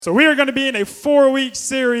So we are going to be in a 4-week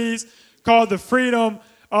series called The Freedom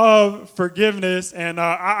of Forgiveness. And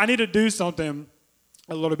I need to do something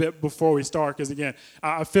a little bit before we start because, again,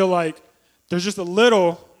 I feel like there's just a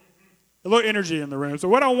little energy in the room. So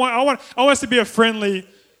what I want us to be a friendly,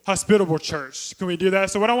 hospitable church. Can we do that?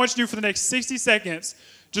 So what I want you to do for the next 60 seconds,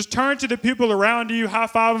 just turn to the people around you, high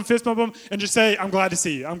five them, fist bump them, and just say, I'm glad to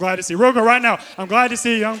see you. I'm glad to see you. Real good right now. I'm glad to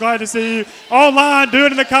see you. I'm glad to see you. Online, do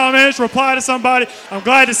it in the comments. Reply to somebody. I'm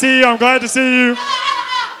glad to see you. I'm glad to see you.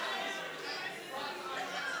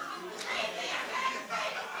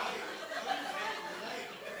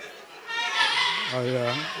 Oh,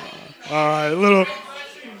 yeah. All right,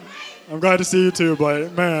 I'm glad to see you too,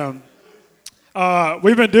 Blake. Man.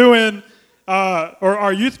 We've been doing, or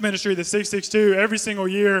our youth ministry, the 662, every single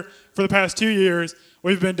year for the past 2 years,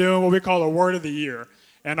 we've been doing what we call a word of the year.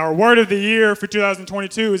 And our word of the year for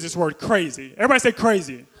 2022 is this word crazy. Everybody say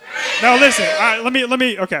crazy. Now listen,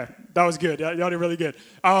 okay, that was good. Y'all did really good.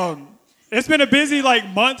 It's been a busy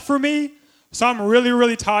month for me, so I'm really,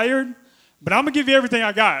 really tired, but I'm going to give you everything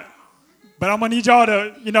I got. But I'm going to need y'all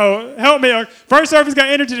to, help me. First service got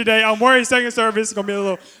energy today. I'm worried second service is going to be a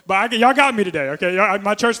little, but y'all got me today, okay?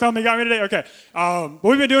 My church family got me today, okay? But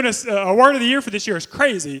we've been doing this, a word of the year for this year is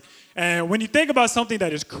crazy. And when you think about something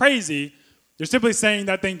that is crazy, you're simply saying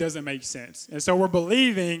that thing doesn't make sense. And so we're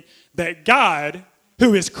believing that God,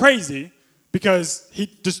 who is crazy, because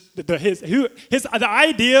the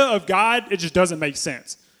idea of God, it just doesn't make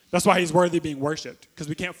sense. That's why he's worthy of being worshipped, because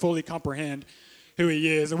we can't fully comprehend who he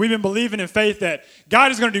is. And we've been believing in faith that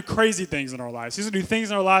God is going to do crazy things in our lives. He's going to do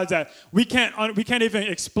things in our lives that we can't even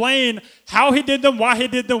explain how he did them, why he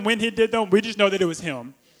did them, when he did them. We just know that it was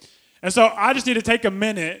him. And so I just need to take a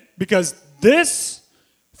minute because this,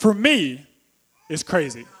 for me, is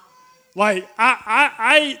crazy.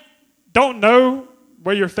 I don't know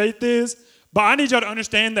where your faith is, but I need y'all to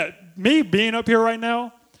understand that me being up here right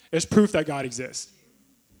now is proof that God exists.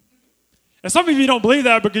 And some of you don't believe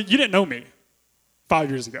that because you didn't know me 5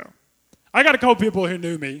 years ago. I got a couple people who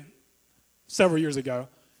knew me several years ago,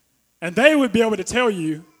 and they would be able to tell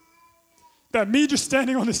you that me just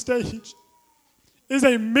standing on the stage is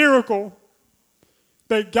a miracle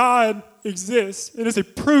that God exists. It is a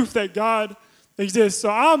proof that God exists. So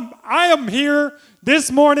I am here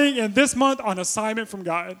this morning and this month on assignment from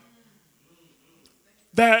God.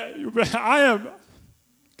 That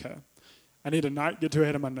okay. I need to not get too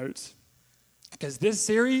ahead of my notes. Because this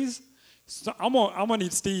series, so I'm gonna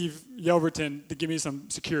need Steve Yelverton to give me some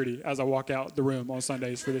security as I walk out the room on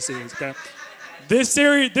Sundays for this series, okay? This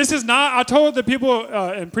series, this is not, I told the people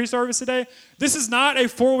in pre-service today, this is not a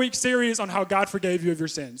 4-week series on how God forgave you of your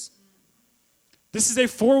sins. This is a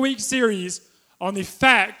 4-week series on the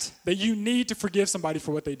fact that you need to forgive somebody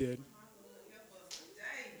for what they did.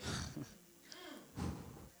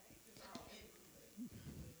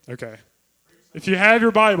 Okay. If you have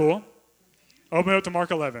your Bible, open it up to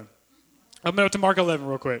Mark 11. Open it up to Mark 11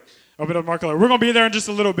 real quick. Open up Mark 11. We're going to be there in just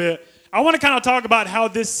a little bit. I want to kind of talk about how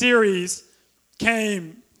this series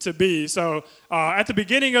came to be. So at the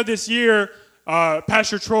beginning of this year,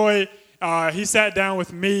 Pastor Troy, he sat down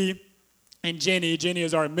with me and Jenny. Jenny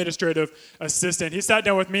is our administrative assistant. He sat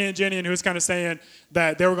down with me and Jenny, and he was kind of saying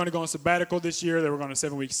that they were going to go on sabbatical this year. They were going on a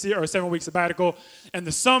 7-week sabbatical in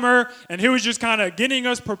the summer, and he was just kind of getting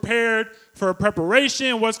us prepared for a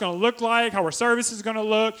preparation, what's going to look like, how our service is going to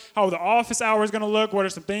look, how the office hour is going to look, what are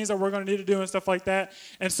some things that we're going to need to do and stuff like that.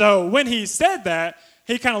 And so when he said that,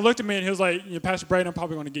 he kind of looked at me and he was like, Pastor Braden, I'm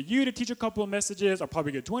probably going to get you to teach a couple of messages. I'll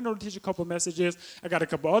probably get Dwindle to teach a couple of messages. I got a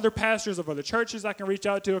couple other pastors of other churches I can reach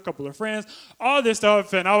out to, a couple of friends, all this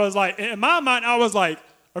stuff. And I was like, in my mind, I was like,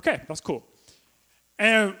 okay, that's cool.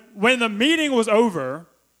 And when the meeting was over,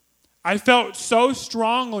 I felt so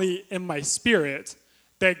strongly in my spirit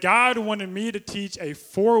that God wanted me to teach a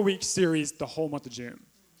 4-week series the whole month of June.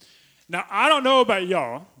 Now, I don't know about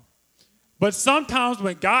y'all, but sometimes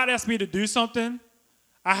when God asks me to do something,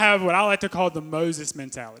 I have what I like to call the Moses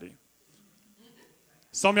mentality.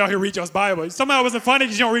 Some of y'all here read y'all's Bible. Somehow it wasn't funny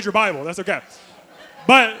because you don't read your Bible. That's okay.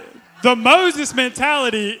 But the Moses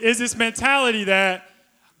mentality is this mentality that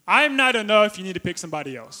I'm not enough, you need to pick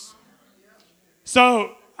somebody else.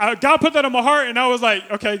 So God put that on my heart, and I was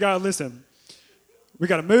like, okay, God, listen. We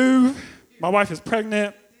got to move. My wife is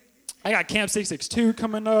pregnant. I got Camp 662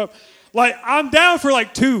 coming up. I'm down for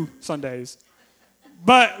 2 Sundays.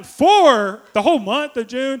 But for the whole month of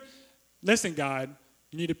June, listen, God,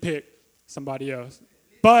 you need to pick somebody else.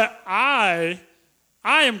 But I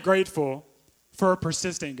am grateful for a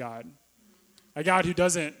persistent God. A God who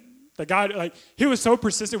doesn't, he was so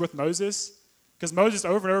persistent with Moses Because Moses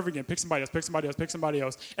over and over again picked somebody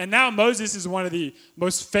else. And now Moses is one of the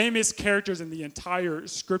most famous characters in the entire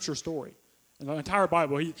scripture story, in the entire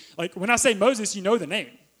Bible. When I say Moses, you know the name.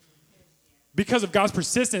 Because of God's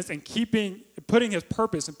persistence and putting his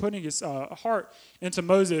purpose and putting his heart into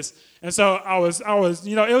Moses. And so I was,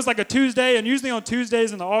 it was like a Tuesday, and usually on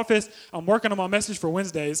Tuesdays in the office, I'm working on my message for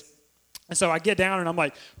Wednesdays. And so I get down and I'm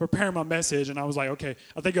like preparing my message, and I was like, okay,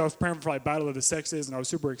 I think I was preparing for like Battle of the Sexes, and I was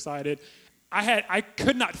super excited. I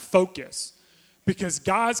could not focus because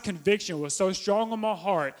God's conviction was so strong on my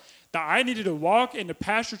heart that I needed to walk into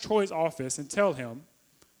Pastor Troy's office and tell him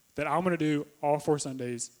that I'm going to do all 4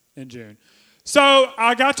 Sundays in June. So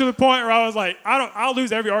I got to the point where I was like, I'll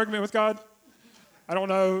lose every argument with God. I don't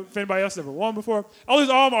know if anybody else has ever won before. I'll lose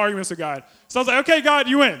all my arguments with God. So I was like, okay, God,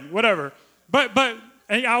 you win, whatever. But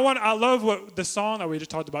and I love what the song that we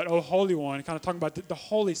just talked about, Oh Holy One, kind of talking about the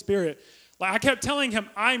Holy Spirit. Like I kept telling him,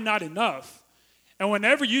 I'm not enough. And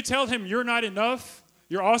whenever you tell him you're not enough,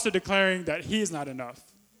 you're also declaring that he is not enough.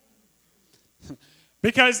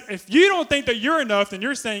 Because if you don't think that you're enough, then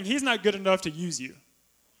you're saying he's not good enough to use you.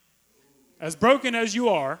 As broken as you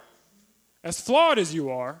are, as flawed as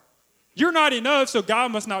you are, you're not enough, so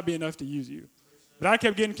God must not be enough to use you. But I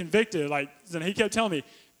kept getting convicted. And he kept telling me,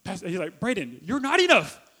 he's like, Braden, you're not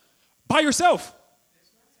enough by yourself.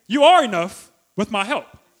 You are enough with my help.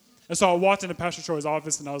 And so I walked into Pastor Troy's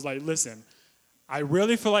office, and I was like, listen, I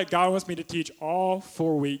really feel like God wants me to teach all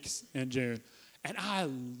 4 weeks in June. And I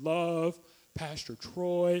love Pastor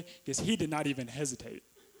Troy because he did not even hesitate.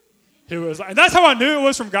 He was like, and that's how I knew it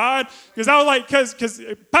was from God, because I was like, because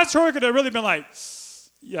Pastor Troy could have really been like,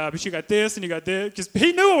 yeah, but you got this and you got this, because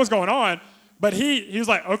he knew what was going on, but he was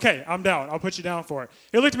like, okay, I'm down. I'll put you down for it.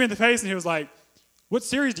 He looked me in the face and he was like, what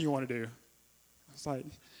series do you want to do? I was like,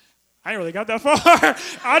 I ain't really got that far.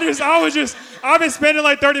 I've been spending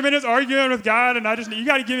like 30 minutes arguing with God, and you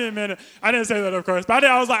got to give me a minute. I didn't say that, of course, but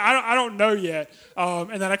I was like, I don't know yet.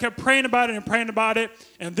 And then I kept praying about it,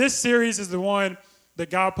 and this series is the one that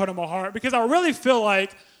God put in my heart, because I really feel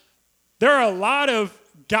like there are a lot of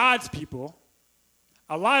God's people,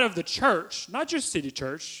 a lot of the church, not just City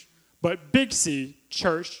Church, but Big C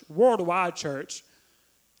Church, worldwide church,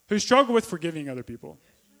 who struggle with forgiving other people.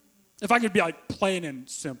 If I could be like plain and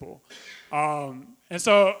simple. I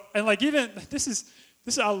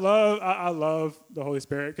love the Holy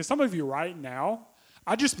Spirit, because some of you right now,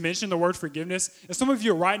 I just mentioned the word forgiveness, and some of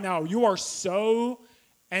you right now, you are so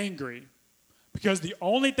angry because the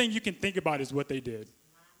only thing you can think about is what they did.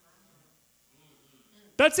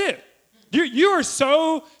 That's it. You are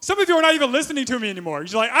so, some of you are not even listening to me anymore.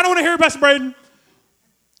 You're like, I don't want to hear Pastor Braden.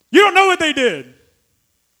 You don't know what they did.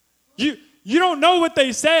 You don't know what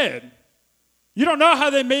they said. You don't know how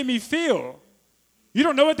they made me feel. You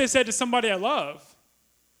don't know what they said to somebody I love.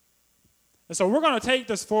 And so we're going to take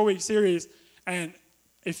this 4-week series, and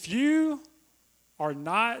if you are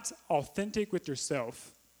not authentic with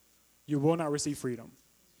yourself, you will not receive freedom.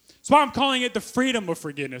 That's why I'm calling it the freedom of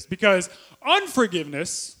forgiveness, because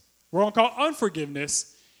unforgiveness, we're going to call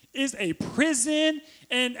unforgiveness, is a prison,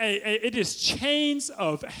 and it is chains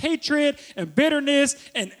of hatred and bitterness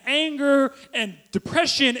and anger and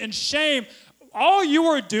depression and shame. All you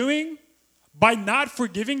are doing by not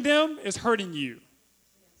forgiving them is hurting you.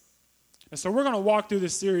 And so we're going to walk through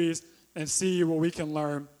this series and see what we can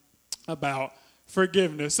learn about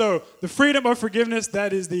forgiveness. So the freedom of forgiveness,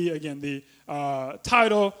 that is the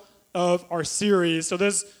title of our series. So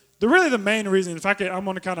there's really the main reason, I'm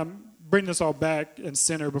going to kind of bring this all back and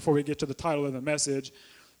center before we get to the title of the message.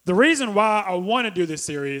 The reason why I want to do this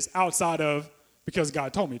series outside of because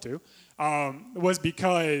God told me to, was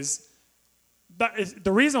because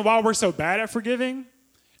the reason why we're so bad at forgiving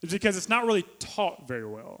is because it's not really taught very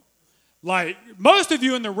well. Like most of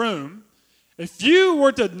you in the room, if you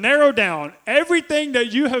were to narrow down everything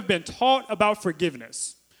that you have been taught about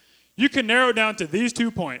forgiveness, you can narrow it down to these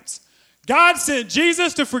 2 points. God sent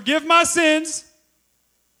Jesus to forgive my sins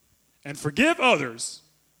and forgive others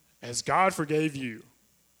as God forgave you.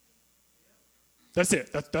 That's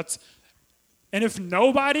it. And if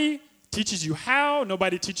nobody teaches you how,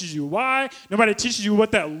 nobody teaches you why, nobody teaches you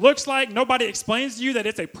what that looks like, nobody explains to you that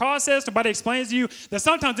it's a process, nobody explains to you that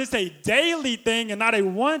sometimes it's a daily thing and not a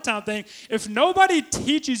one-time thing. If nobody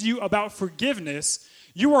teaches you about forgiveness,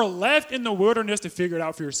 you are left in the wilderness to figure it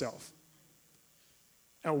out for yourself.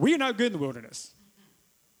 And we're not good in the wilderness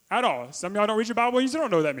at all. Some of y'all don't read your Bible, you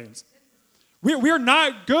don't know what that means. We're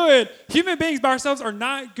not good. Human beings by ourselves are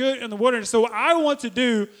not good in the wilderness. So what I want to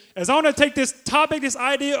do is I want to take this topic, this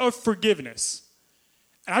idea of forgiveness,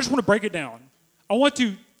 and I just want to break it down. I want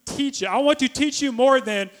to teach it. I want to teach you more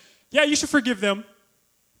than, yeah, you should forgive them.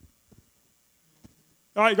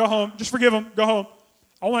 All right, go home. Just forgive them. Go home.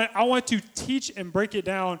 I want to teach and break it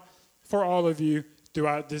down for all of you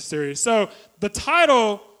throughout this series. So the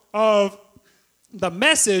title of the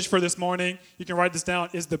message for this morning, you can write this down,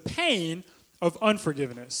 is The Pain of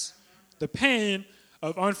Unforgiveness. The pain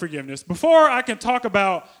of unforgiveness. Before I can talk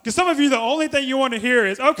about, because some of you, the only thing you want to hear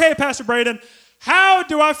is, okay, Pastor Braden, how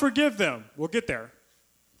do I forgive them? We'll get there.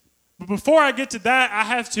 But before I get to that, I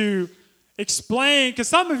have to explain, because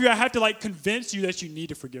some of you, I have to convince you that you need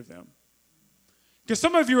to forgive them. Because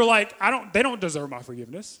some of you are like, they don't deserve my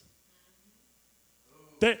forgiveness.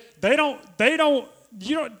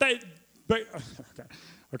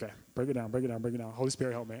 Okay, break it down. Holy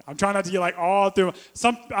Spirit, help me. I'm trying not to get all through.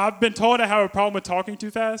 I've been told I have a problem with talking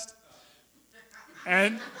too fast.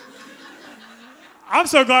 And I'm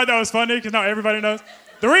so glad that was funny, because now everybody knows.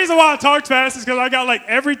 The reason why I talk fast is because I got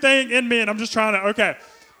everything in me, and I'm just trying to, okay.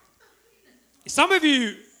 Some of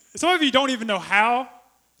you don't even know how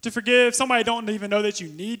to forgive. Somebody don't even know that you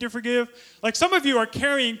need to forgive. Some of you are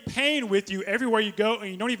carrying pain with you everywhere you go,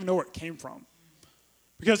 and you don't even know where it came from,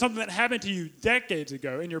 because something that happened to you decades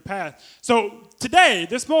ago in your past. So today,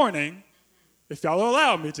 this morning, if y'all will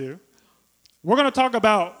allow me to, we're going to talk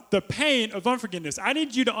about the pain of unforgiveness. I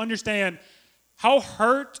need you to understand how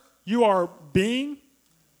hurt you are being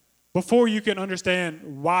before you can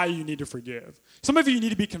understand why you need to forgive. Some of you need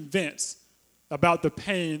to be convinced about the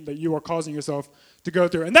pain that you are causing yourself to go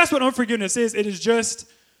through. And that's what unforgiveness is. It is just,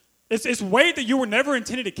 it's weight that you were never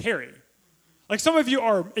intended to carry. Some of you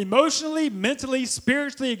are emotionally, mentally,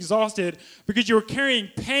 spiritually exhausted because you're carrying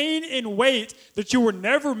pain and weight that you were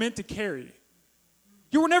never meant to carry.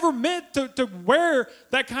 You were never meant to wear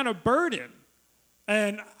that kind of burden.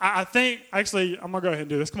 And I think, actually, I'm going to go ahead and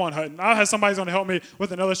do this. Come on, Hutton. I have somebody's going to help me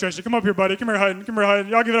with an illustration. Come up here, buddy. Come here, Hutton.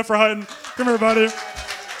 Y'all give it up for Hutton. Come here, buddy.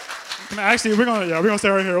 Actually, we're gonna stay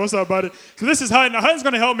right here. What's up, buddy? So this is Hutton. Now, Hutton's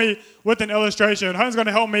gonna help me with an illustration. Hutton's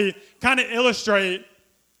gonna help me kind of illustrate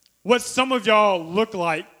what some of y'all look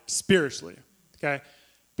like spiritually. Okay,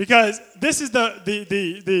 because this is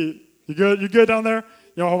the you good down there?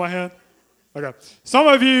 Y'all hold my hand. Okay. Some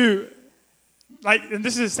of you and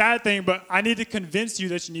this is a sad thing, but I need to convince you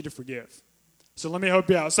that you need to forgive. So let me help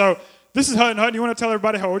you out. So this is Hutton. Hutton, you want to tell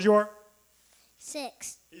everybody how old you are?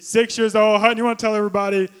 6. He's 6 years old. Hutton, you want to tell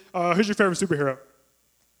everybody who's your favorite superhero?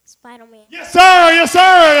 Spider-Man. Yes, sir. Yes, sir.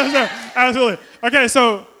 Yes, sir. Absolutely. Okay,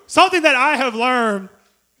 so something that I have learned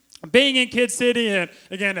being in Kid City, and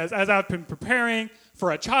again, as I've been preparing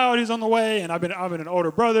for a child who's on the way, and I've been an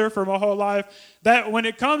older brother for my whole life, that when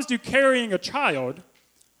it comes to carrying a child,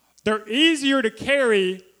 they're easier to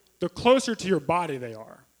carry the closer to your body they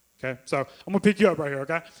are. Okay, so I'm going to pick you up right here,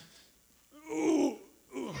 okay? Ooh.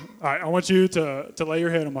 All right, I want you to lay your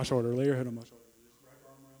head on my shoulder. Lay your head on my shoulder.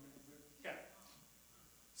 Okay.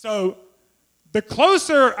 So the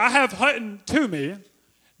closer I have Hutton to me,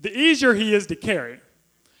 the easier he is to carry.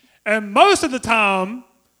 And most of the time,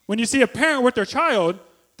 when you see a parent with their child,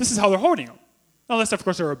 this is how they're holding them. Unless, of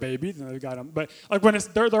course, they're a baby, then they got them. But when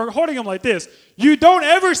they're holding them like this, you don't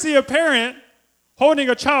ever see a parent holding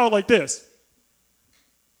a child like this.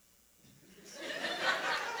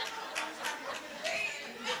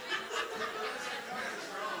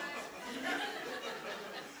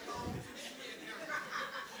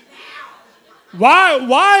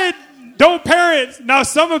 Why don't parents, now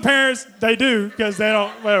some of the parents, they do because they don't,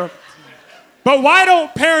 whatever. But why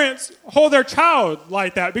don't parents hold their child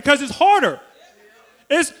like that? Because it's harder.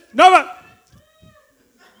 Good morning.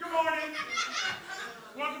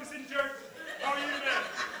 Welcome to City Church. How are you today?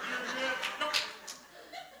 Good?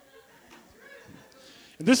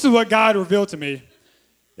 And this is what God revealed to me,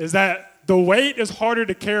 is that the weight is harder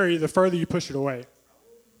to carry the further you push it away.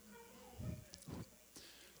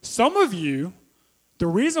 Some of you, the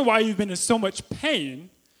reason why you've been in so much pain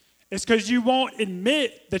is because you won't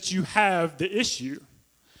admit that you have the issue.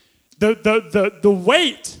 The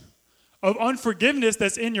weight of unforgiveness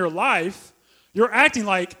that's in your life, you're acting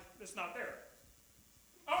like it's not there.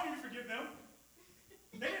 I don't even forgive them.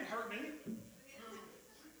 They didn't hurt me.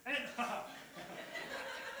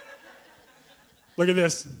 Look at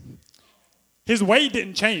this. His weight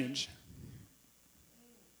didn't change.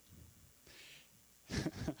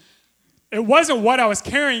 It wasn't what I was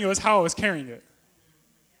carrying, it was how I was carrying it.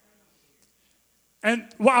 And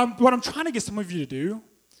what I'm trying to get some of you to do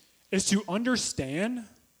is to understand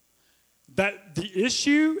that the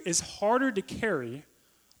issue is harder to carry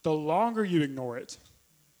the longer you ignore it.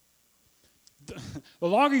 The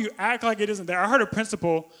longer you act like it isn't there. I heard a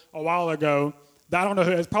principle a while ago that I don't know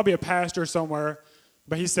who, it's probably a pastor somewhere,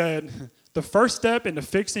 but he said, the first step into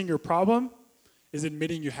fixing your problem is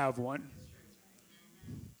admitting you have one.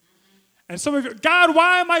 And some of you, God,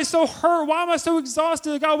 why am I so hurt? Why am I so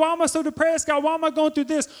exhausted? God, why am I so depressed? God, why am I going through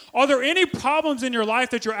this? Are there any problems in your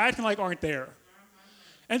life that you're acting like aren't there?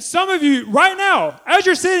 And some of you, right now, as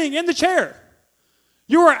you're sitting in the chair,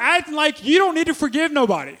 you are acting like you don't need to forgive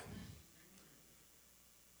nobody.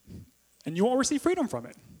 And you won't receive freedom from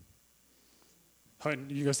it. Hutton,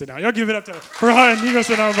 you go sit down. Y'all give it up for Hutton. You go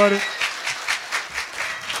sit down, buddy.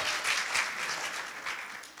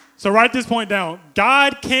 So write this point down.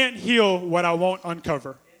 God can't heal what I won't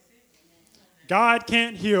uncover. God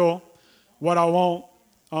can't heal what I won't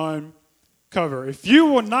uncover. If you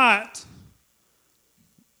will not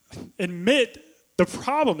admit the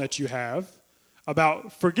problem that you have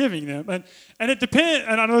about forgiving them, and it depends,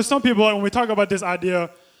 and I know some people, when we talk about this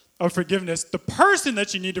idea of forgiveness, the person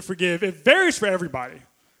that you need to forgive, it varies for everybody.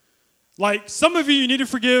 Like some of you need to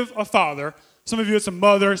forgive a father. Some of you it's a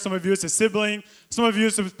mother. Some of you it's a sibling. Some of you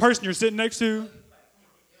it's the person you're sitting next to.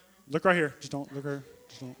 Look right here. Just don't look here.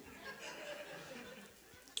 Just don't.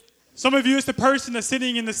 Some of you it's the person that's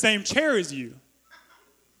sitting in the same chair as you.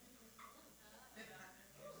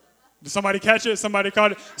 Did somebody catch it? Somebody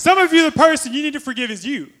caught it? Some of you, the person you need to forgive is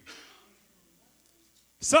you.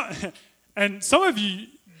 And some of you,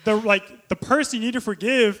 the person you need to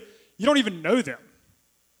forgive, you don't even know them.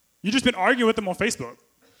 You've just been arguing with them on Facebook.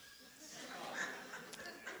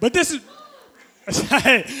 But this is,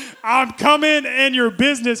 hey, I'm coming in your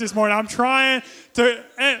business this morning. I'm trying to,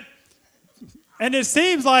 and it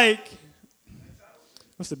seems like,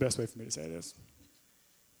 what's the best way for me to say this?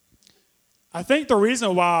 I think the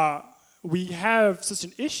reason why we have such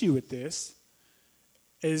an issue with this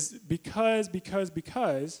is because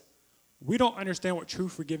we don't understand what true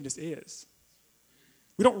forgiveness is.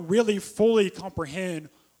 We don't really fully comprehend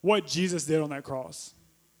what Jesus did on that cross.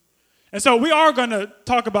 And so we are going to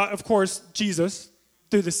talk about, of course, Jesus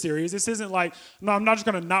through this series. This isn't like, no, I'm not just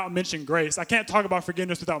going to not mention grace. I can't talk about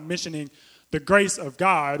forgiveness without mentioning the grace of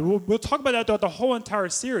God. We'll talk about that throughout the whole entire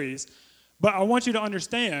series. But I want you to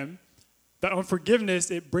understand that on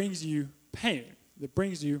forgiveness, it brings you pain. It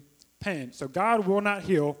brings you pain. So God will not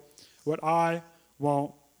heal what I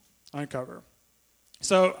won't uncover.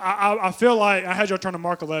 So I feel like I had you turn to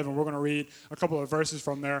Mark 11. We're going to read a couple of verses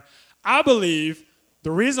from there. I believe the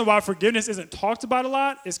reason why forgiveness isn't talked about a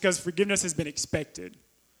lot is because forgiveness has been expected.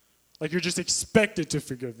 Like you're just expected to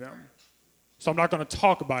forgive them. So I'm not going to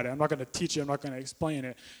talk about it. I'm not going to teach it. I'm not going to explain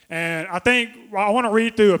it. And I think I want to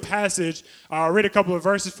read through a passage. I'll read a couple of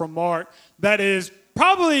verses from Mark that is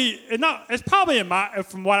probably,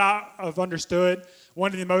 from what I've understood,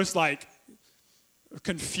 one of the most like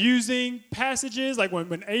confusing passages, like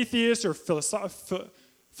when atheists or philosophers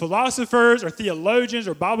or theologians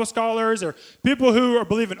or Bible scholars or people who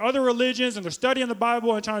believe in other religions and they're studying the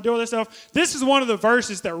Bible and trying to do all this stuff, this is one of the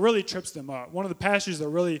verses that really trips them up, one of the passages that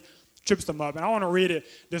really trips them up. And I want to read it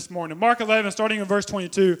this morning. Mark 11, starting in verse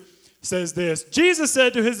 22, says this. Jesus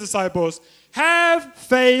said to his disciples, "Have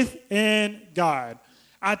faith in God.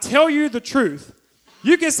 I tell you the truth.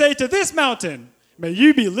 You can say to this mountain, may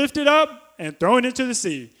you be lifted up and thrown into the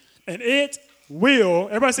sea. And it will,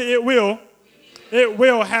 everybody say it will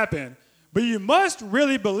happen. But you must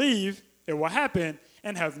really believe it will happen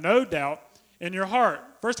and have no doubt in your heart."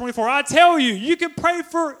 Verse 24, I tell you, you can pray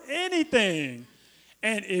for anything.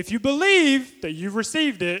 And if you believe that you've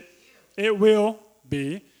received it, it will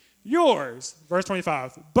be yours. Verse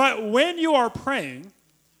 25, but when you are praying,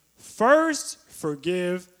 first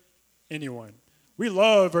forgive anyone. We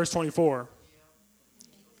love verse 24.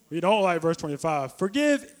 We don't like verse 25.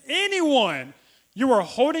 Forgive anyone you are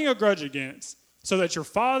holding a grudge against, so that your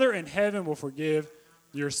Father in heaven will forgive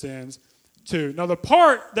your sins too. Now, the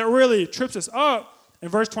part that really trips us up in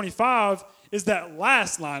verse 25 is that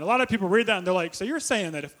last line. A lot of people read that and they're like, so you're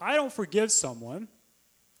saying that if I don't forgive someone,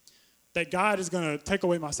 that God is going to take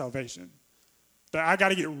away my salvation, that I got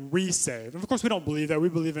to get resaved. And of course, we don't believe that. We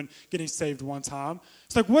believe in getting saved one time.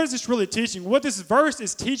 It's like, what is this really teaching? What this verse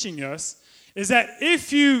is teaching us is that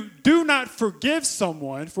if you do not forgive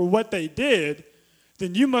someone for what they did,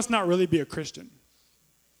 then you must not really be a Christian.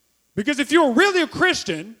 Because if you're really a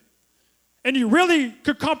Christian and you really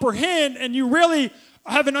could comprehend and you really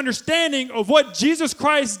have an understanding of what Jesus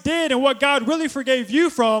Christ did and what God really forgave you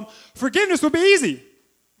from, forgiveness would be easy.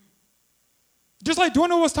 Just like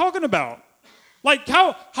Dwayne was talking about. Like,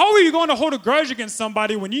 how are you going to hold a grudge against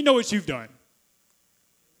somebody when you know what you've done?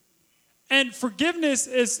 And forgiveness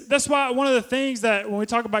that's why one of the things that when we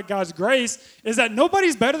talk about God's grace is that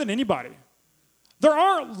nobody's better than anybody. There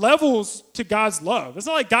aren't levels to God's love. It's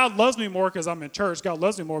not like God loves me more because I'm in church. God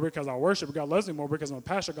loves me more because I worship. God loves me more because I'm a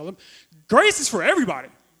pastor. Grace is for everybody.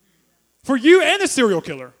 For you and the serial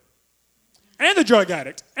killer. and the drug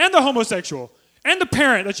addict and the homosexual and the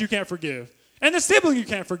parent that you can't forgive and the sibling you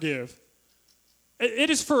can't forgive. It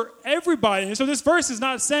is for everybody. And so this verse is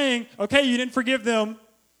not saying, okay, you didn't forgive them,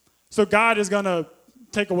 so God is going to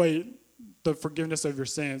take away the forgiveness of your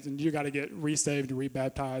sins, and you got to get resaved and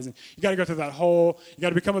rebaptized, and you got to go through that whole, you got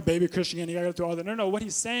to become a baby Christian, and you got to go through all that. No, what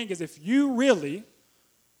he's saying is if you really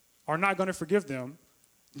are not going to forgive them,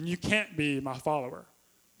 then you can't be my follower,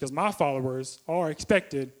 because my followers are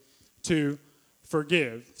expected to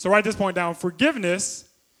forgive. So write this point down. Forgiveness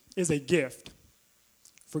is a gift.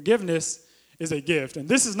 Forgiveness is a gift. And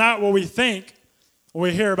this is not what we think when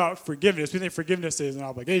we hear about forgiveness. We think forgiveness is an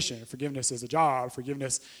obligation. Forgiveness is a job.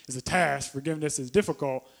 Forgiveness is a task. Forgiveness is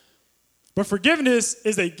difficult. But forgiveness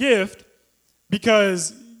is a gift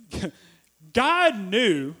because God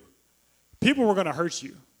knew people were going to hurt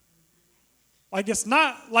you. Like, it's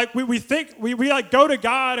not like we think, we like go to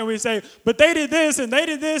God and we say, but they did this and they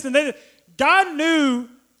did this and they did. God knew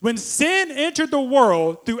when sin entered the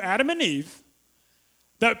world through Adam and Eve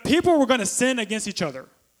that people were going to sin against each other.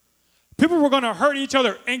 People were going to hurt each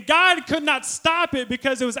other. And God could not stop it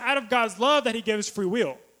because it was out of God's love that he gave us free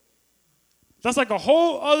will. That's like a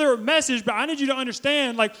whole other message, but I need you to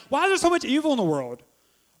understand, like, why is there so much evil in the world?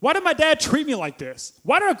 Why did my dad treat me like this?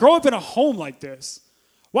 Why did I grow up in a home like this?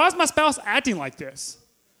 Why is my spouse acting like this?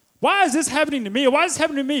 Why is this happening to me? Why is this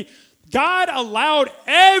happening to me? God allowed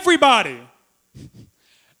everybody,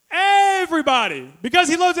 because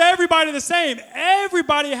he loves everybody the same.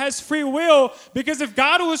 Everybody has free will, because if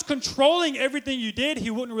God was controlling everything you did,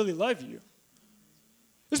 he wouldn't really love you.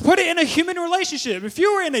 Just put it in a human relationship. If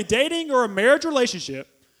you were in a dating or a marriage relationship,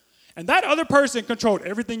 and that other person controlled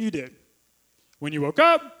everything you did, when you woke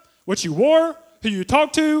up, what you wore, who you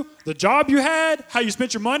talked to, the job you had, how you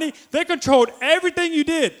spent your money, they controlled everything you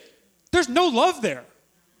did. There's no love there.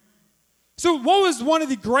 So what was one of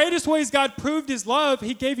the greatest ways God proved his love?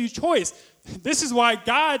 He gave you choice. This is why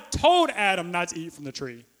God told Adam not to eat from the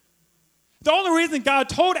tree. The only reason God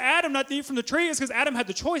told Adam not to eat from the tree is because Adam had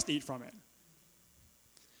the choice to eat from it.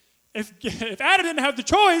 If Adam didn't have the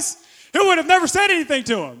choice, he would have never said anything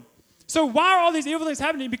to him. So why are all these evil things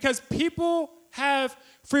happening? Because people have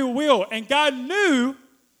free will, and God knew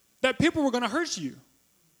that people were going to hurt you.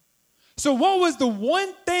 So what was the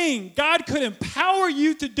one thing God could empower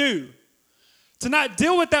you to do to not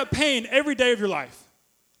deal with that pain every day of your life?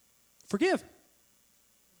 Forgive.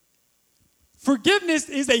 Forgiveness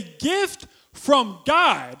is a gift from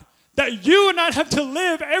God that you would not have to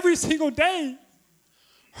live every single day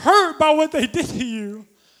hurt by what they did to you.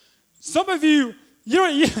 Some of you,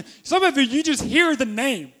 you just hear the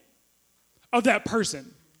name of that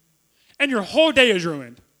person and your whole day is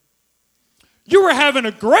ruined. You were having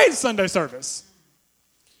a great Sunday service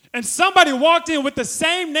and somebody walked in with the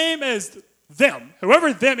same name as them,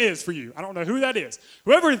 whoever them is for you. I don't know who that is.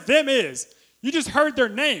 Whoever them is, you just heard their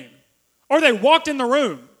name. Or they walked in the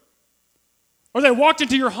room. Or they walked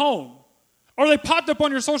into your home. Or they popped up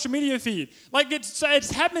on your social media feed. Like it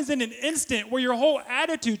happens in an instant where your whole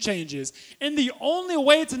attitude changes. And the only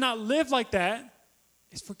way to not live like that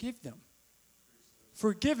is forgive them.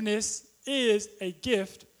 Forgiveness is a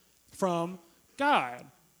gift from God.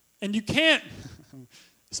 And you can't,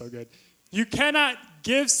 so good. You cannot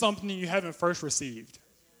give something you haven't first received.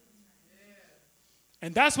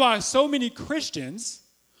 And that's why so many Christians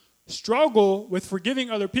struggle with forgiving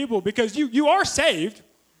other people, because you are saved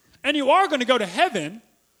and you are going to go to heaven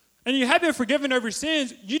and you have been forgiven of your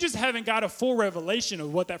sins. You just haven't got a full revelation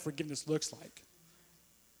of what that forgiveness looks like.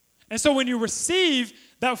 And so when you receive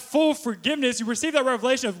that full forgiveness, you receive that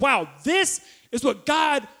revelation of, wow, this is what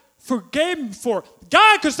God forgave me for.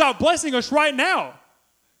 God could stop blessing us right now.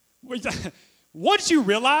 Once you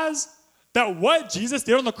realize that what Jesus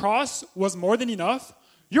did on the cross was more than enough,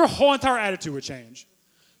 your whole entire attitude would change.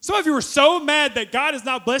 Some of you are so mad that God is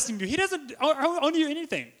not blessing you. He doesn't owe you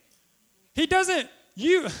anything. He doesn't,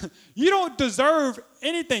 you don't deserve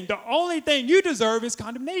anything. The only thing you deserve is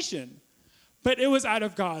condemnation. But it was out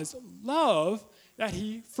of God's love that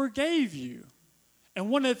he forgave you.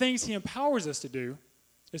 And one of the things he empowers us to do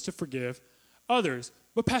is to forgive others.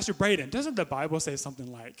 But Pastor Braden, doesn't the Bible say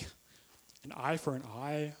something like an eye for an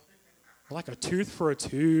eye? Or like a tooth for a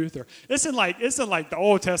tooth? Or it's in like the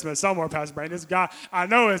Old Testament somewhere, Pastor Braden. This guy, I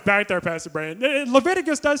know it's back there, Pastor Braden.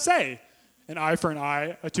 Leviticus does say an eye for an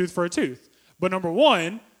eye, a tooth for a tooth. But number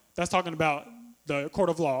one, that's talking about the court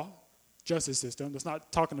of law, justice system. That's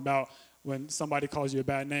not talking about when somebody calls you a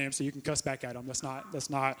bad name so you can cuss back at them. That's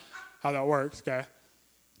not how that works, okay?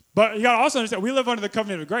 But you got to also understand, we live under the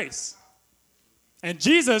covenant of grace. And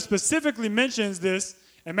Jesus specifically mentions this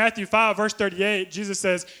in Matthew 5, verse 38. Jesus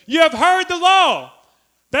says, you have heard the law.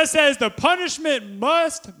 that says the punishment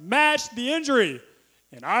must match the injury.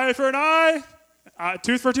 An eye for an eye,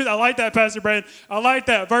 tooth for tooth. I like that, Pastor Braden. I like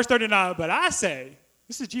that. Verse 39. But I say,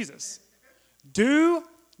 this is Jesus, do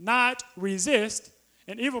not resist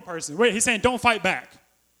an evil person. Wait, he's saying don't fight back.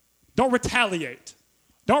 Don't retaliate.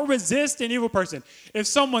 Don't resist an evil person. If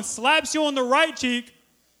someone slaps you on the right cheek,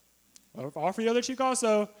 offer the other cheek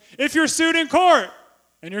also. If you're sued in court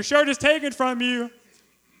and your shirt is taken from you,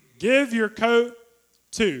 give your coat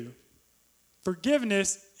too.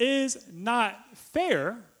 Forgiveness is not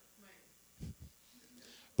fair,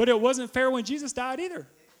 but it wasn't fair when Jesus died either.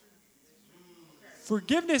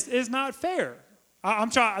 Forgiveness is not fair.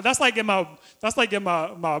 I'm trying. That's like in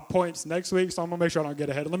my points next week. So I'm gonna make sure I don't get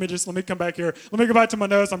ahead. Let me come back here. Let me go back to my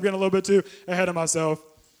notes. I'm getting a little bit too ahead of myself.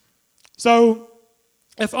 So,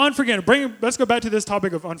 if unforgiveness, let's go back to this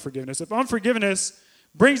topic of unforgiveness. If unforgiveness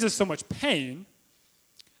brings us so much pain,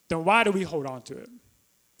 then why do we hold on to it?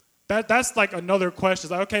 That's like another question.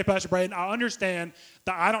 It's like, okay, Pastor Braden, I understand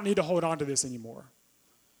that I don't need to hold on to this anymore.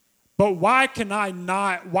 But why can I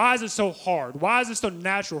not? Why is it so hard? Why is it so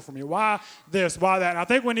natural for me? Why this? Why that? And I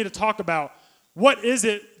think we need to talk about what is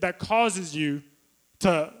it that causes you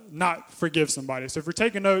to not forgive somebody. So if you're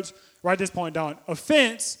taking notes, write this point down.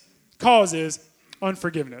 Offense causes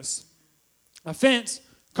unforgiveness. Offense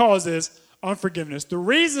causes unforgiveness. The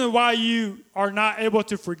reason why you are not able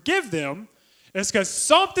to forgive them is because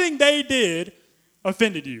something they did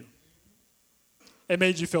offended you. It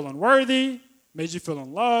made you feel unworthy, made you feel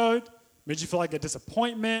unloved, made you feel like a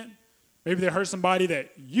disappointment. Maybe they hurt somebody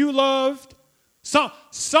that you loved.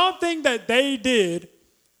 Something that they did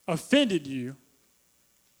offended you.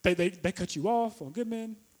 They cut you off on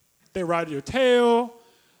Goodman. They ride your tail.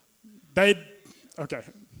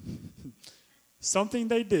 Something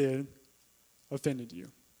they did offended you.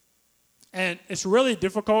 And it's really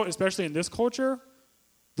difficult, especially in this culture.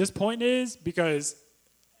 This point is because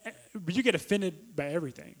you get offended by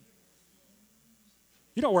everything.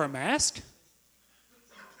 You don't wear a mask.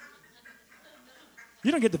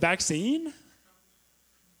 You don't get the vaccine.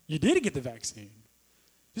 You did get the vaccine.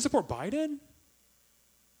 You support Biden?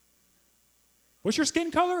 What's your skin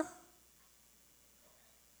color?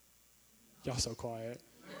 Y'all so quiet.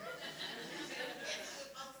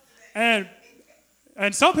 And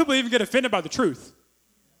some people even get offended by the truth.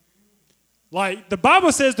 Like, the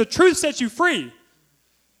Bible says the truth sets you free.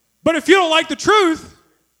 But if you don't like the truth,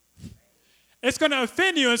 it's going to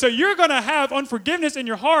offend you. And so you're going to have unforgiveness in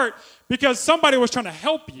your heart because somebody was trying to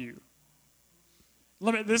help you.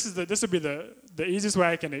 This would be the easiest way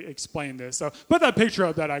I can explain this. So put that picture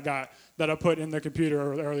up that I put in the computer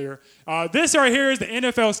earlier. This right here is the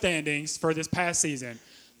NFL standings for this past season.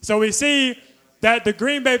 So we see that the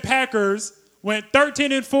Green Bay Packers went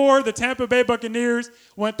 13-4. The Tampa Bay Buccaneers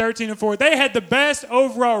went 13-4. They had the best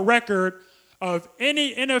overall record of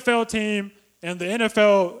any NFL team in the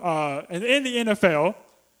NFL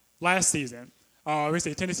last season. We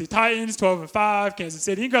see Tennessee Titans 12-5, Kansas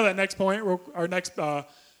City. You can go to that next point or next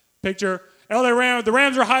picture. LA Rams. The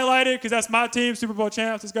Rams are highlighted because that's my team, Super Bowl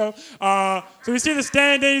champs. Let's go. So we see the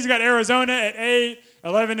standings. You got Arizona at 8,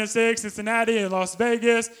 11-6, Cincinnati and Las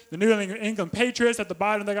Vegas. The New England Patriots at the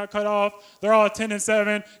bottom, they got cut off. They're all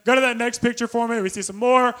 10-7. Go to that next picture for me. We see some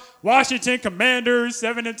more. Washington Commanders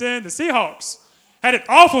 7-10. The Seahawks had an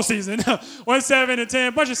awful season.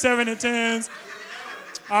 7-10, bunch of 7-10s.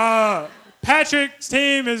 Patrick's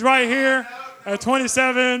team is right here at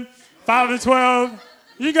 27, 5-12.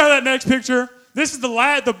 You go to that next picture. This is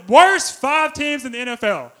the worst 5 teams in the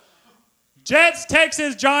NFL. Jets,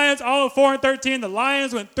 Texans, Giants, all at 4-13. The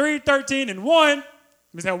Lions went 3-13-1.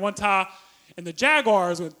 We had one tie. And the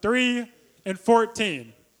Jaguars went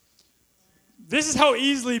 3-14. This is how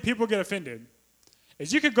easily people get offended.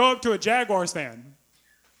 Is you could go up to a Jaguars fan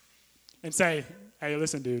and say, hey,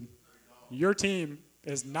 listen, dude, your team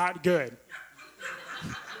is not good.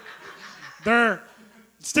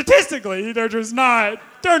 Statistically, they're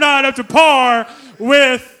not up to par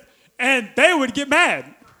with, and they would get mad.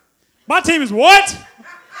 My team is what?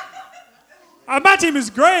 My team is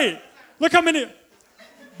great. Look how many.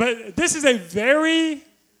 But this is a very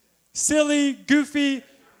silly, goofy,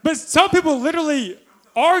 but some people literally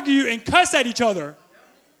argue and cuss at each other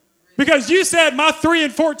because you said my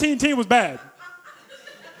 3-14 team was bad.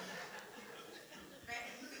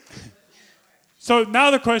 So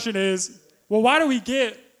now the question is, well, why do we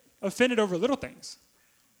get offended over little things?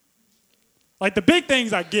 Like the big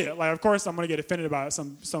things I get. Like, of course, I'm going to get offended about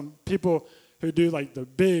some people who do like the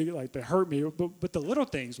big, like they hurt me. But the little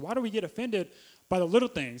things, why do we get offended by the little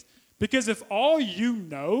things? Because if all you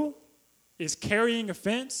know is carrying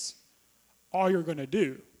offense, all you're going to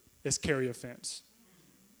do is carry offense.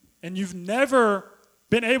 and you've never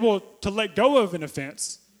been able to let go of an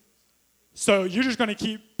offense. So you're just going to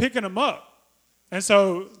keep picking them up. And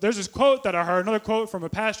so there's this quote that I heard, another quote from a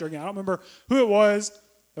pastor. Again, I don't remember who it was,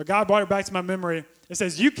 but God brought it back to my memory. It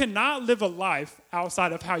says, you cannot live a life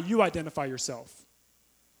outside of how you identify yourself.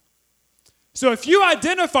 So if you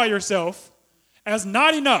identify yourself as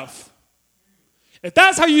not enough, if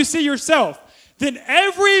that's how you see yourself, then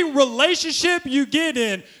every relationship you get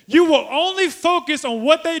in, you will only focus on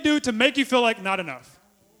what they do to make you feel like not enough.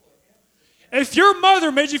 If your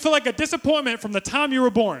mother made you feel like a disappointment from the time you were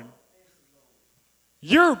born,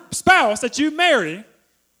 your spouse that you marry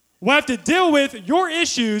will have to deal with your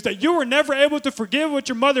issues that you were never able to forgive what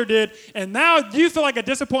your mother did, and now you feel like a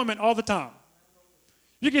disappointment all the time.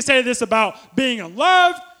 You can say this about being in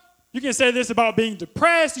love. You can say this about being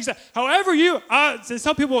depressed. You can say, however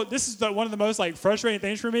some people, this is one of the most frustrating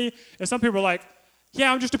things for me, and some people are like,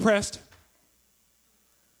 yeah, I'm just depressed.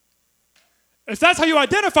 If that's how you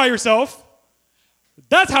identify yourself,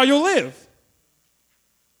 that's how you'll live.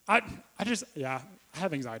 I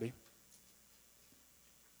have anxiety.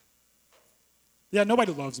 Yeah,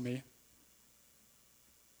 nobody loves me.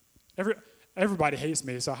 Everybody hates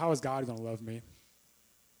me, so how is God going to love me?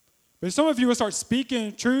 But if some of you will start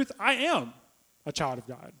speaking truth, I am a child of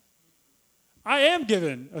God. I am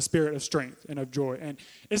given a spirit of strength and of joy. And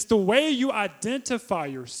it's the way you identify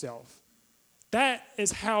yourself. That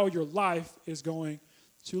is how your life is going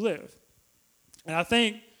to live. And I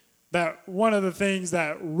think that one of the things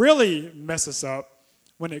that really mess us up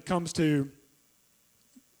when it comes to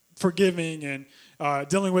forgiving and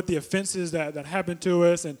dealing with the offenses that happen to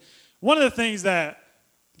us, and one of the things that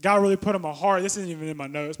God really put on my heart, this isn't even in my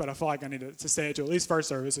notes, but I feel like I need to say it to at least first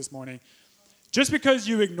service this morning. Just because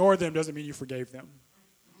you ignore them doesn't mean you forgave them.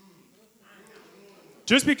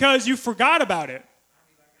 Just because you forgot about it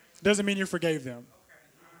doesn't mean you forgave them.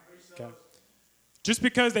 Okay. Just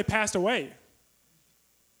because they passed away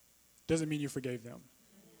doesn't mean you forgave them.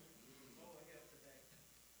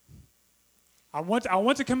 I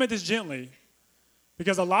want to come at this gently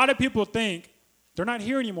because a lot of people think they're not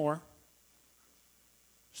here anymore,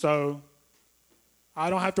 so I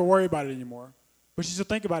don't have to worry about it anymore. But you still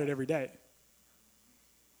think about it every day.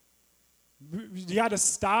 You got to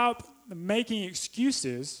stop making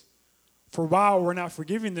excuses for why we're not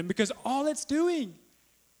forgiving them, because all it's doing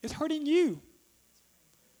is hurting you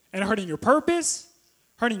and hurting your purpose,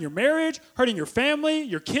 hurting your marriage, hurting your family.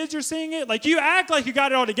 Your kids are seeing it. You act like you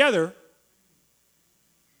got it all together,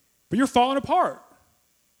 but you're falling apart.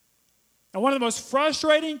 And one of the most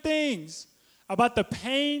frustrating things about the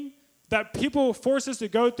pain that people force us to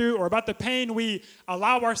go through, or about the pain we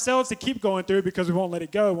allow ourselves to keep going through because we won't let it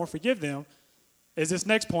go and won't forgive them, is this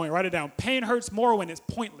next point. Write it down. Pain hurts more when it's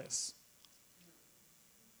pointless.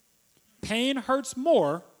 Pain hurts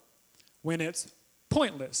more when it's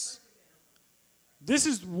pointless. This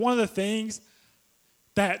is one of the things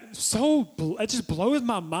that it just blows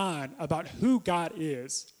my mind about who God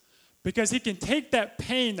is, because he can take that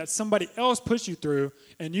pain that somebody else puts you through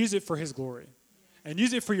and use it for his glory and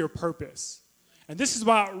use it for your purpose. And this is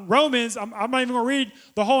why Romans, I'm not even going to read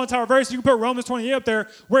the whole entire verse. You can put Romans 28 up there,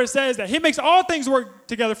 where it says that he makes all things work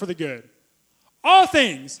together for the good. All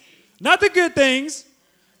things. Not the good things.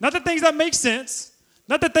 Not the things that make sense.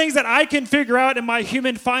 Not the things that I can figure out in my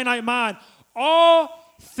human finite mind.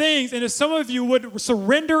 All things. And if some of you would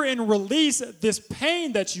surrender and release this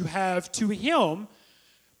pain that you have to him,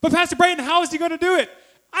 but Pastor Brayden, how is he going to do it?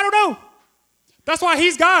 I don't know. That's why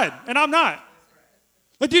he's God and I'm not.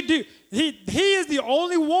 He is the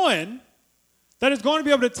only one that is going to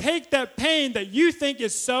be able to take that pain that you think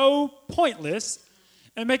is so pointless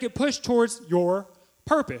and make it push towards your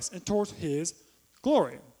purpose and towards his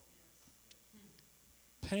glory.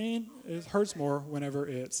 Pain hurts more whenever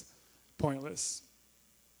it's pointless.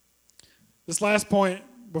 This last point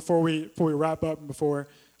before we wrap up and before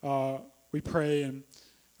we pray, and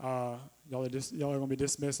y'all are going to be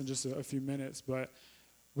dismissed in just a few minutes, but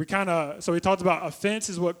we talked about offense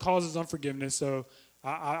is what causes unforgiveness. So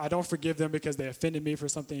I don't forgive them because they offended me for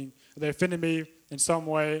something. They offended me in some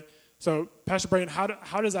way. So Pastor Brayden,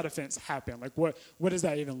 how does that offense happen? What does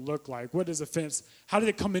that even look like? What is offense? How did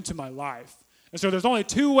it come into my life? And so there's only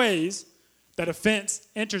two ways that offense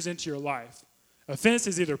enters into your life. Offense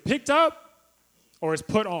is either picked up or it's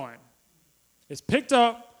put on. It's picked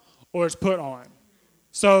up or it's put on.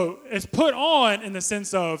 So it's put on in the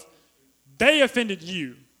sense of they offended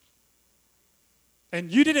you. And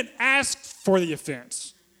you didn't ask for the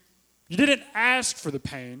offense. You didn't ask for the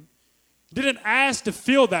pain. You didn't ask to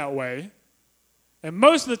feel that way. And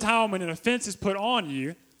most of the time when an offense is put on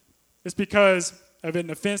you, it's because of an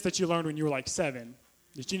offense that you learned when you were 7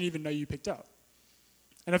 that you didn't even know you picked up.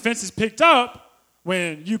 An offense is picked up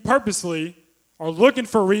when you purposely are looking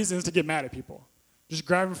for reasons to get mad at people. Just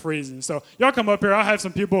grabbing for reasons. So y'all come up here. I'll have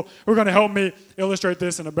some people who are going to help me illustrate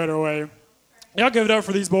this in a better way. Y'all give it up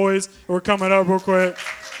for these boys who are coming up real quick.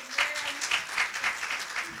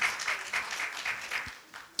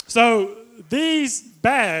 So these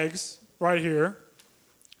bags right here,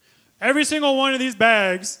 every single one of these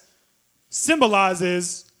bags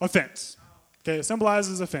symbolizes offense. Okay, it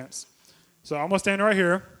symbolizes offense. So I'm going to stand right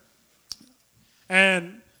here.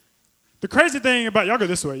 And the crazy thing about, y'all go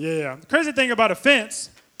this way, yeah. The crazy thing about offense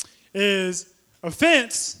is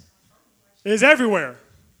everywhere.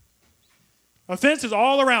 Offense is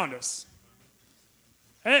all around us.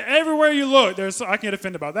 Everywhere you look, I can get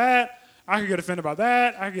offended by that. I can get offended by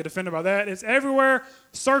that. I can get offended by that. It's everywhere,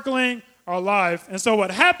 circling our life. And so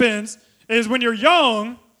what happens is when you're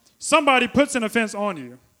young, somebody puts an offense on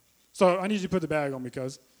you. So I need you to put the bag on me,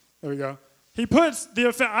 cuz. There we go. He puts the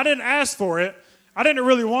offense. I didn't ask for it. I didn't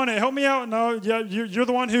really want it. Help me out. No, yeah, you're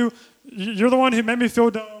the one who made me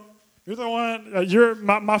feel dumb. You're the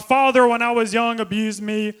one. My father when I was young abused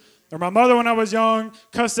me, or my mother when I was young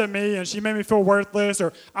cussed at me and she made me feel worthless.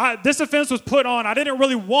 Or this offense was put on. I didn't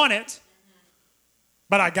really want it,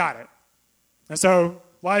 but I got it. And so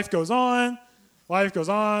life goes on. Life goes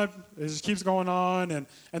on. It just keeps going on, and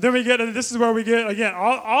then we get. And this is where we get again.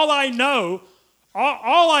 All I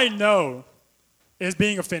know is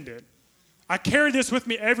being offended. I carry this with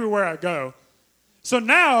me everywhere I go. So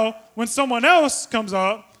now, when someone else comes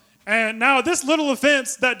up, and now this little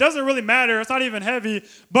offense that doesn't really matter, it's not even heavy,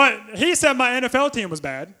 but he said my NFL team was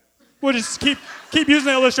bad. We'll just keep using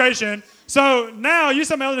the illustration. So now you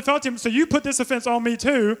said my NFL team, so you put this offense on me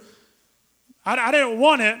too. I didn't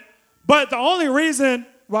want it, but the only reason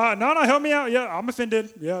why, no, help me out. Yeah, I'm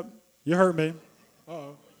offended. Yep, you hurt me.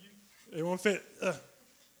 Uh-oh, it won't fit.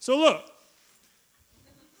 So look.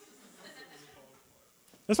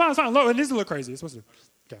 It's fine. Look, it needs to look crazy. It's supposed to.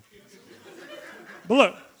 Okay. But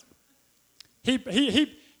look, he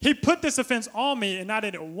put this offense on me, and I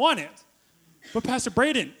didn't want it. But Pastor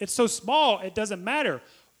Braden, it's so small, it doesn't matter.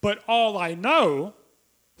 But all I know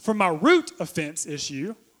from my root offense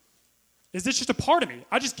issue is it's just a part of me.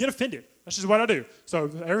 I just get offended. That's just what I do.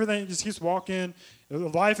 So everything just keeps walking.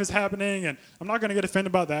 Life is happening, and I'm not going to get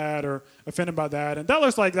offended by that or offended by that. And that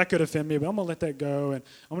looks like that could offend me, but I'm going to let that go, and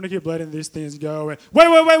I'm going to keep letting these things go. And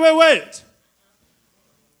wait.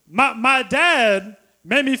 My dad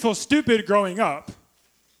made me feel stupid growing up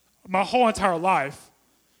my whole entire life.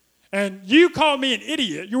 And you called me an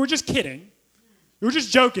idiot. You were just kidding. You were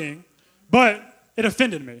just joking, but it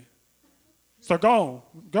offended me. So go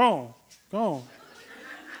on.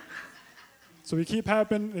 So we keep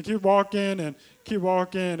happening and keep walking and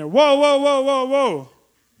whoa.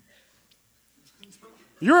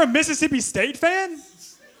 You're a Mississippi State fan?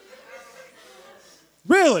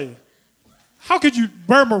 Really? How could you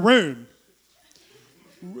wear maroon?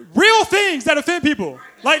 Real things that offend people.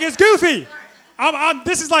 Like, it's goofy.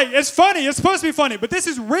 This is like, it's funny. It's supposed to be funny, but this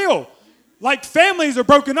is real. Like, families are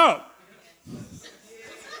broken up.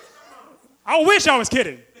 I wish I was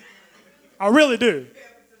kidding. I really do.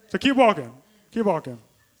 So keep walking.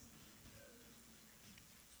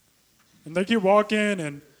 And they keep walking,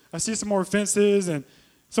 and I see some more offenses, and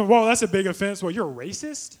so, whoa, that's a big offense. Well, you're a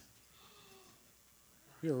racist?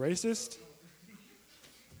 You're a racist?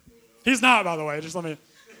 He's not, by the way. Just let me.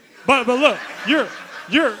 But look, you're.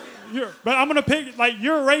 But I'm gonna pick, like,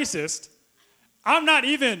 you're a racist. I'm not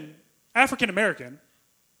even African American,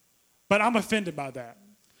 but I'm offended by that.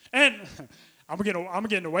 And I'm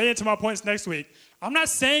getting way into my points next week. I'm not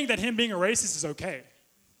saying that him being a racist is okay.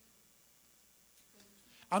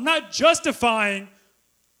 I'm not justifying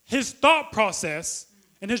his thought process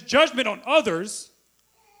and his judgment on others,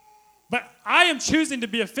 but I am choosing to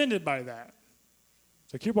be offended by that.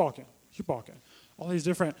 So keep walking. All these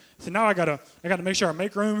different. So now I gotta make sure I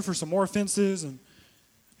make room for some more offenses and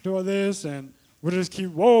do all this, and we'll just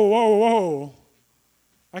keep. Whoa!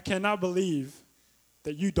 I cannot believe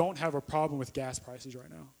that you don't have a problem with gas prices right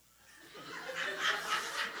now.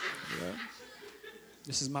 Yeah.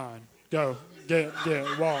 This is mine. Go, get,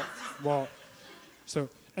 walk. So,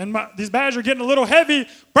 and these bags are getting a little heavy.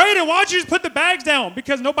 Braden, why don't you just put the bags down?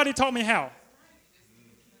 Because nobody taught me how.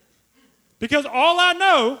 Because all I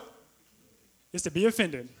know is to be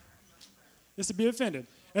offended. And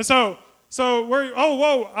so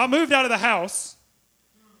I moved out of the house,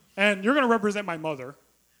 and you're going to represent my mother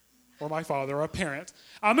or my father or a parent.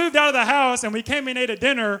 I moved out of the house, and we came and ate at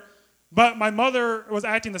dinner But my mother was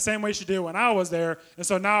acting the same way she did when I was there, and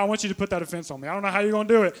so now I want you to put that offense on me. I don't know how you're going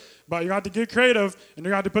to do it, but you're going to have to get creative, and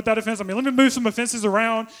you're going to have to put that offense on me. Let me move some offenses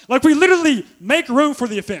around. Like, we literally make room for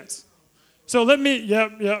the offense. So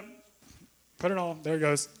yep. Put it on. There it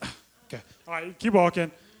goes. Okay. All right, keep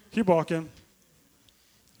walking. And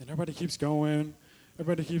everybody keeps going.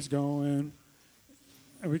 And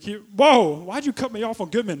we keep, whoa, why'd you cut me off on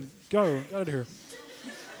Goodman? Go, get out of here.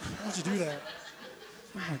 Why'd you do that?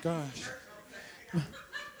 Oh my gosh.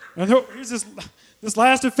 And here's this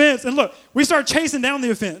last offense. And look, we start chasing down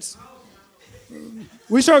the offense.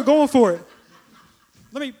 We start going for it.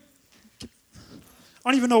 I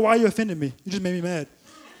don't even know why you offended me. You just made me mad.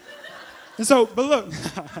 And so, but look,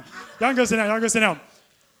 y'all can go sit down.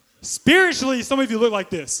 Spiritually, some of you look like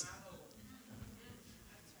this.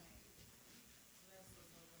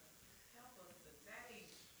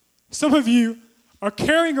 Some of you are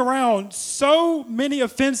carrying around so many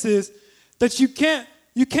offenses that I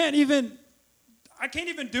can't even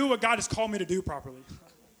do what God has called me to do properly.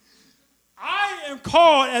 I am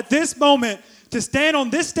called at this moment to stand on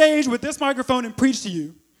this stage with this microphone and preach to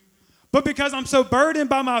you. But because I'm so burdened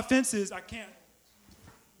by my offenses, I can't.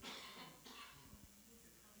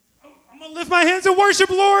 I'm going to lift my hands and worship,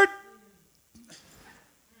 Lord.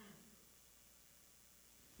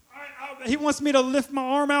 He wants me to lift my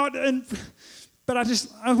arm out, but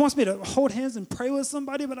he wants me to hold hands and pray with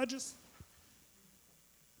somebody, but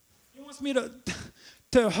he wants me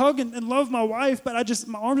to hug and love my wife, but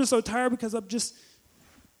my arms are so tired because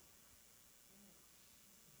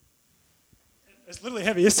it's literally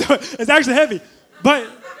heavy. It's actually heavy. But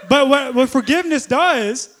what forgiveness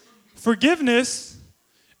does,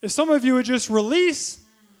 is some of you would just release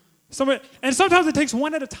and sometimes it takes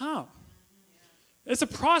one at a time. It's a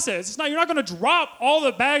process. You're not going to drop all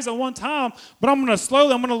the bags at one time, but I'm going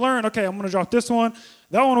to learn, okay, I'm going to drop this one.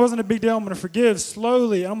 That one wasn't a big deal. I'm going to forgive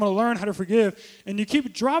slowly. I'm going to learn how to forgive. And you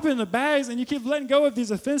keep dropping the bags and you keep letting go of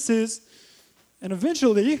these offenses. And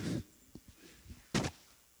eventually,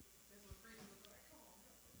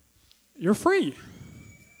 you're free.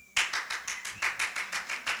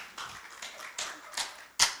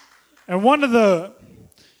 And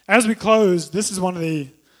as we close, this is one of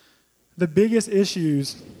the biggest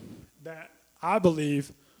issues that I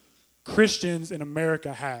believe Christians in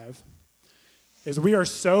America have is we are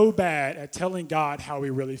so bad at telling God how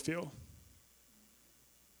we really feel.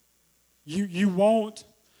 You won't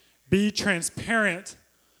be transparent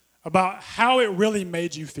about how it really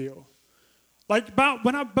made you feel.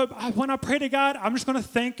 When I pray to God, I'm just going to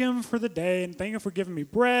thank him for the day and thank him for giving me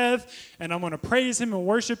breath, and I'm going to praise him and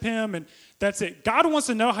worship him, and that's it. God wants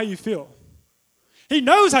to know how you feel. He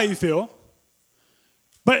knows how you feel,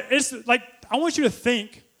 but it's like I want you to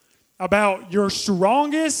think about your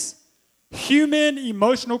strongest human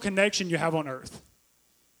emotional connection you have on earth.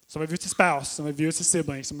 Some of you it's a spouse, some of you it's a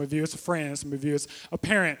sibling, some of you it's a friend, some of you it's a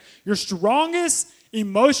parent. Your strongest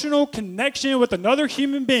emotional connection with another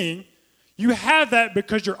human being, you have that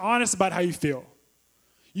because you're honest about how you feel.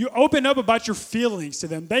 You open up about your feelings to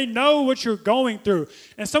them. They know what you're going through.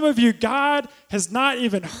 And some of you, God has not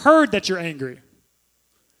even heard that you're angry.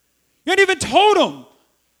 You haven't even told them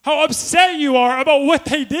how upset you are about what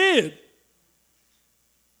they did.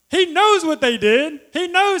 He knows what they did. He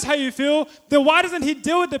knows how you feel. Then why doesn't he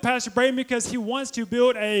deal with it, Pastor Braden? Because he wants to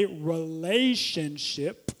build a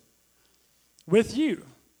relationship with you.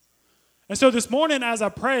 And so this morning as I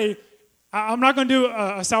pray, I'm not going to do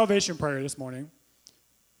a salvation prayer this morning.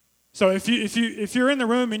 So if you're in the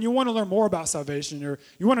room and you want to learn more about salvation, or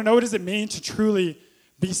you want to know what does it mean to truly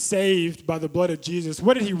be saved by the blood of Jesus.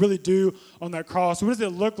 What did he really do on that cross? What does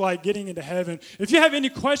it look like getting into heaven? If you have any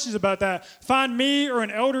questions about that, find me or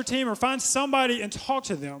an elder team or find somebody and talk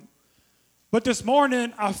to them. But this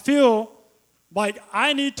morning, I feel like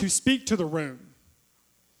I need to speak to the room.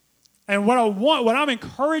 And what I'm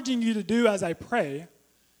encouraging you to do as I pray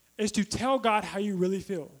is to tell God how you really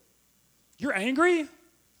feel. You're angry?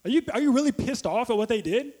 Are you really pissed off at what they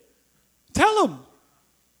did? Tell them.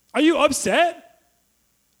 Are you upset?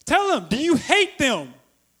 Tell them, do you hate them?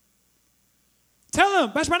 Tell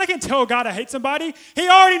them, Pastor Brian, I can't tell God I hate somebody. He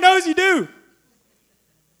already knows you do.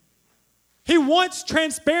 He wants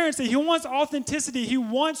transparency. He wants authenticity. He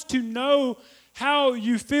wants to know how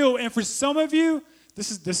you feel. And for some of you, this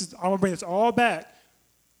is I'm going to bring this all back.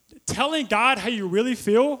 Telling God how you really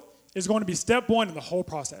feel is going to be step one in the whole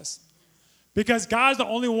process. Because God's the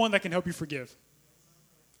only one that can help you forgive.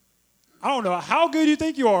 I don't know how good you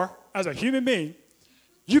think you are as a human being.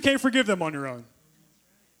 You can't forgive them on your own.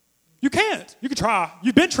 You can't. You can try.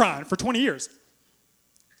 You've been trying for 20 years.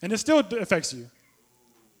 And it still affects you.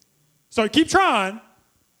 So keep trying,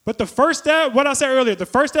 but But the first step, what I said earlier, the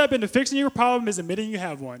first step into fixing your problem is admitting you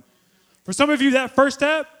have one. For some of you, that first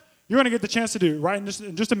step, you're going to get the chance to do right in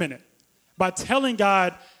just a minute. By telling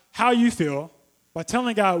God how you feel, by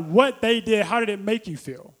telling God what they did, how did it make you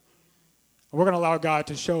feel. And we're going to allow God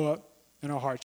to show up in our hearts.